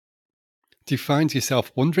Do you find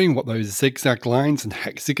yourself wondering what those zigzag lines and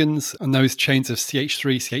hexagons and those chains of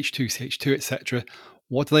CH3, CH2, CH2, etc.,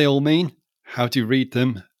 what do they all mean? How do you read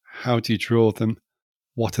them? How do you draw them?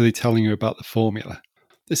 What are they telling you about the formula?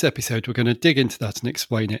 This episode, we're going to dig into that and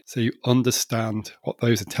explain it so you understand what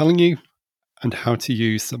those are telling you and how to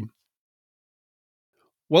use them.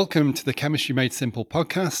 Welcome to the Chemistry Made Simple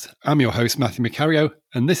podcast. I'm your host, Matthew Macario,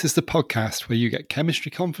 and this is the podcast where you get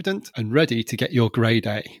chemistry confident and ready to get your grade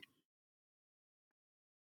A.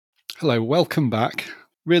 Hello, welcome back.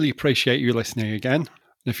 Really appreciate you listening again.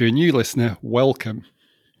 If you're a new listener, welcome.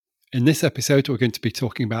 In this episode, we're going to be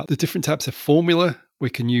talking about the different types of formula we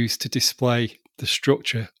can use to display the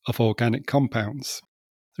structure of organic compounds.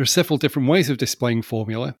 There are several different ways of displaying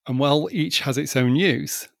formula, and while each has its own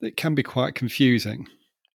use, it can be quite confusing.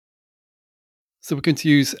 So we're going to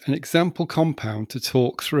use an example compound to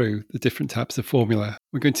talk through the different types of formula.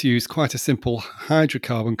 We're going to use quite a simple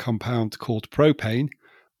hydrocarbon compound called propane,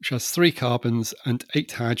 which has 3 carbons and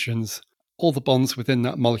 8 hydrogens. All the bonds within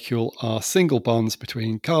that molecule are single bonds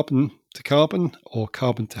between carbon to carbon or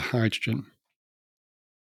carbon to hydrogen.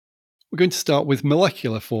 We're going to start with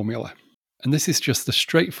molecular formula, and this is just the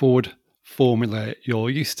straightforward formula you're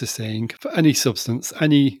used to seeing for any substance,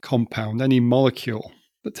 any compound, any molecule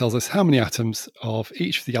that tells us how many atoms of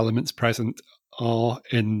each of the elements present are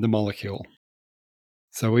in the molecule.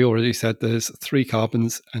 So we already said there's 3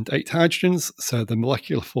 carbons and 8 hydrogens, so the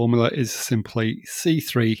molecular formula is simply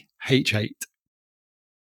C3H8.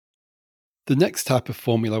 The next type of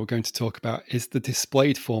formula we're going to talk about is the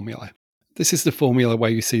displayed formula. This is the formula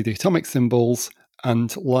where you see the atomic symbols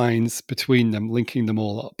and lines between them, linking them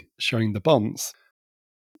all up, showing the bonds.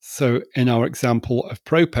 So in our example of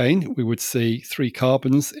propane, we would see 3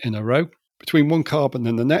 carbons in a row. Between one carbon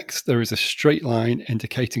and the next, there is a straight line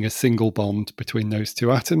indicating a single bond between those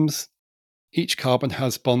 2 atoms. Each carbon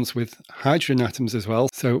has bonds with hydrogen atoms as well.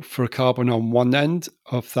 So for a carbon on one end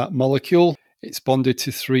of that molecule, it's bonded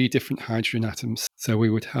to 3 different hydrogen atoms. So we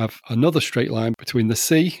would have another straight line between the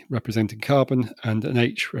C, representing carbon, and an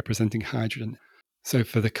H, representing hydrogen. So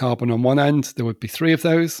for the carbon on one end, there would be 3 of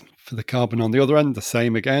those. For the carbon on the other end, the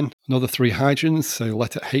same again. Another 3 hydrogens, so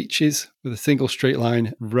letter H's, with a single straight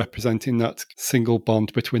line representing that single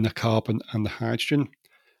bond between the carbon and the hydrogen.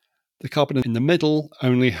 The carbon in the middle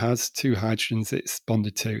only has 2 hydrogens it's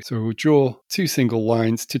bonded to. So we'll draw 2 single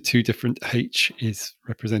lines to 2 different H's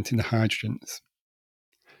representing the hydrogens.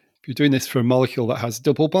 If you're doing this for a molecule that has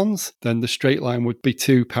double bonds, then the straight line would be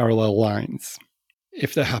 2 parallel lines.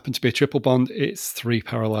 If there happen to be a triple bond, it's 3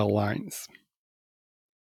 parallel lines.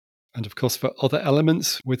 And of course, for other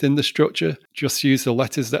elements within the structure, just use the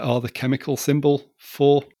letters that are the chemical symbol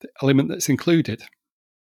for the element that's included.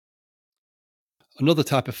 Another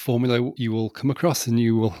type of formula you will come across and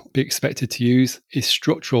you will be expected to use is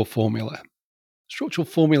structural formula. Structural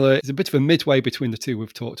formula is a bit of a midway between the 2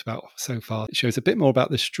 we've talked about so far. It shows a bit more about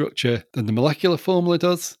the structure than the molecular formula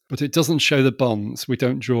does, but it doesn't show the bonds. We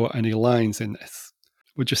don't draw any lines in this.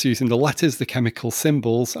 We're just using the letters, the chemical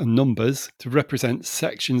symbols and numbers to represent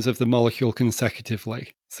sections of the molecule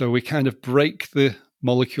consecutively. So we kind of break the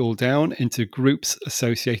molecule down into groups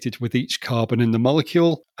associated with each carbon in the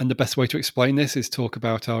molecule. And the best way to explain this is talk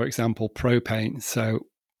about our example propane. So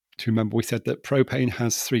to remember, we said that propane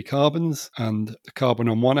has 3 carbons and the carbon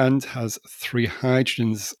on one end has 3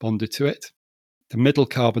 hydrogens bonded to it. The middle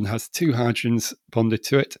carbon has 2 hydrogens bonded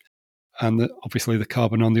to it. And obviously the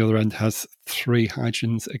carbon on the other end has 3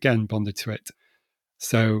 hydrogens again bonded to it.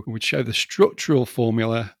 So we would show the structural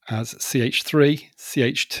formula as CH3,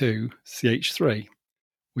 CH2, CH3.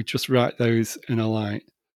 We just write those in a line.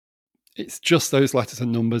 It's just those letters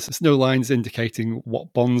and numbers. There's no lines indicating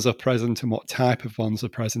what bonds are present and what type of bonds are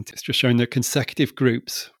present. It's just showing the consecutive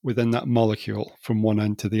groups within that molecule from one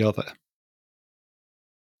end to the other.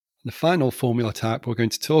 The final formula type we're going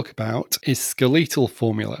to talk about is skeletal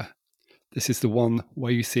formula. This is the one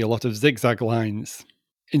where you see a lot of zigzag lines.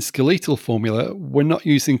 In skeletal formula, we're not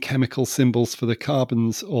using chemical symbols for the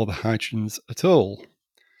carbons or the hydrogens at all.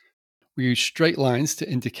 We use straight lines to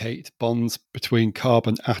indicate bonds between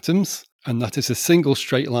carbon atoms, and that is a single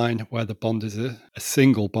straight line where the bond is a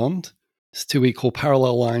single bond. It's 2 equal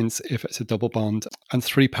parallel lines if it's a double bond, and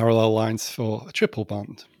 3 parallel lines for a triple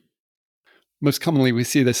bond. Most commonly, we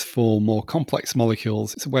see this for more complex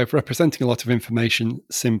molecules. It's a way of representing a lot of information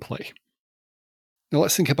simply. Now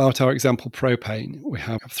let's think about our example propane. We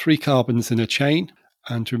have 3 carbons in a chain,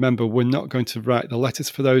 and remember, we're not going to write the letters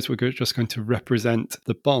for those, we're just going to represent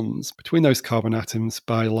the bonds between those carbon atoms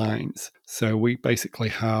by lines. So we basically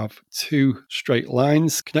have 2 straight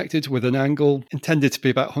lines connected with an angle intended to be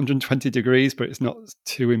about 120 degrees, but it's not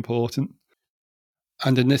too important.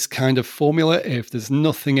 And in this kind of formula, if there's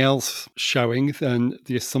nothing else showing, then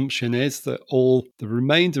the assumption is that all the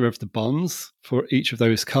remainder of the bonds for each of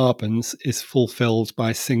those carbons is fulfilled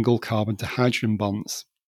by single carbon to hydrogen bonds.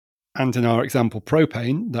 And in our example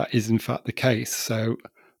propane, that is in fact the case. So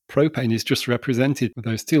propane is just represented with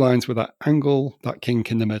those two lines with that angle, that kink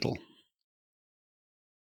in the middle.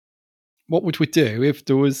 What would we do if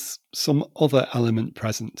there was some other element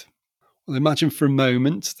present? Well, imagine for a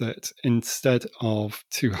moment that instead of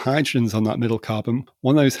two hydrogens on that middle carbon,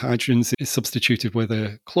 one of those hydrogens is substituted with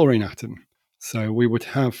a chlorine atom. So we would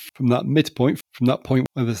have from that midpoint, from that point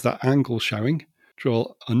where there's that angle showing,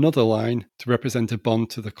 draw another line to represent a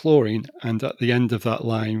bond to the chlorine, and at the end of that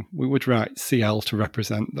line, we would write Cl to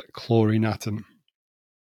represent that chlorine atom.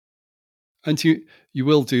 And you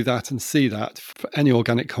will do that and see that for any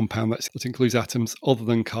organic compound that includes atoms other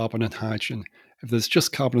than carbon and hydrogen. If there's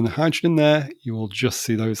just carbon and hydrogen there, you will just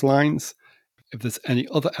see those lines. If there's any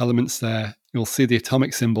other elements there, you'll see the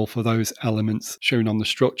atomic symbol for those elements shown on the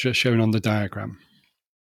structure, shown on the diagram.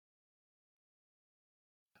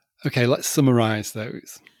 Okay, let's summarize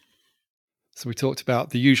those. So we talked about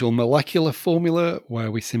the usual molecular formula,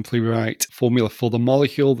 where we simply write formula for the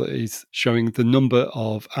molecule that is showing the number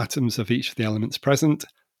of atoms of each of the elements present,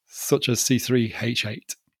 such as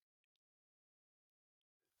C3H8.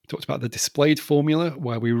 We talked about the displayed formula,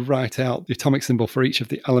 where we write out the atomic symbol for each of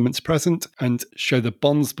the elements present and show the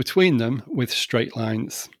bonds between them with straight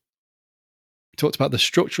lines. We talked about the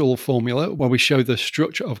structural formula, where we show the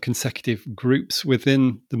structure of consecutive groups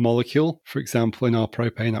within the molecule. For example, in our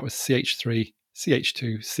propane, that was CH3,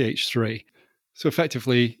 CH2, CH3. So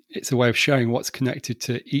effectively, it's a way of showing what's connected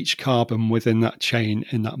to each carbon within that chain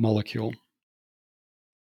in that molecule.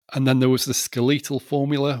 And then there was the skeletal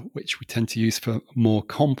formula, which we tend to use for more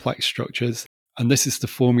complex structures. And this is the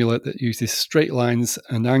formula that uses straight lines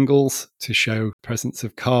and angles to show presence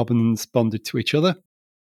of carbons bonded to each other.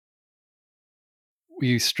 We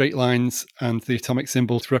use straight lines and the atomic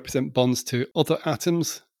symbol to represent bonds to other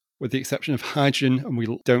atoms, with the exception of hydrogen, and we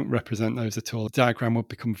don't represent those at all. The diagram would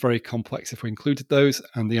become very complex if we included those,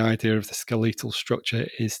 and the idea of the skeletal structure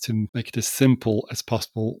is to make it as simple as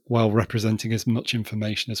possible while representing as much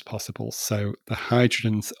information as possible. So the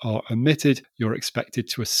hydrogens are omitted. You're expected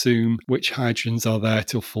to assume which hydrogens are there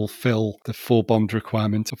to fulfill the 4-bond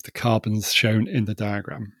requirement of the carbons shown in the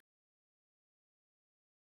diagram.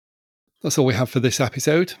 That's all we have for this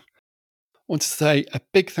episode. I want to say a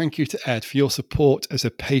big thank you to Ed for your support as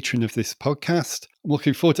a patron of this podcast. I'm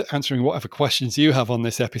looking forward to answering whatever questions you have on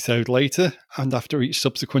this episode later and after each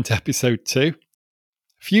subsequent episode too.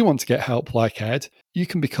 If you want to get help like Ed, you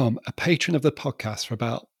can become a patron of the podcast for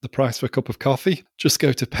about the price of a cup of coffee. Just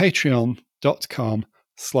go to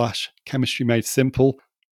patreon.com/chemistrymadesimple.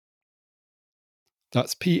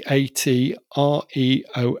 That's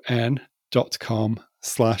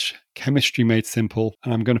patreon.com/chemistrymadesimple,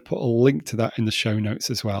 and I'm going to put a link to that in the show notes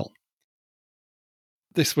as well.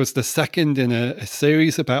 This was the second in a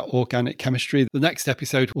series about organic chemistry. The next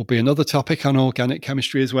episode will be another topic on organic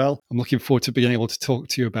chemistry as well. I'm looking forward to being able to talk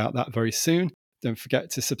to you about that very soon. Don't forget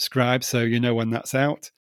to subscribe so you know when that's out.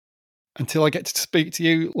 Until I get to speak to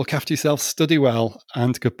you, look after yourself, study well,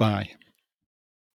 and goodbye.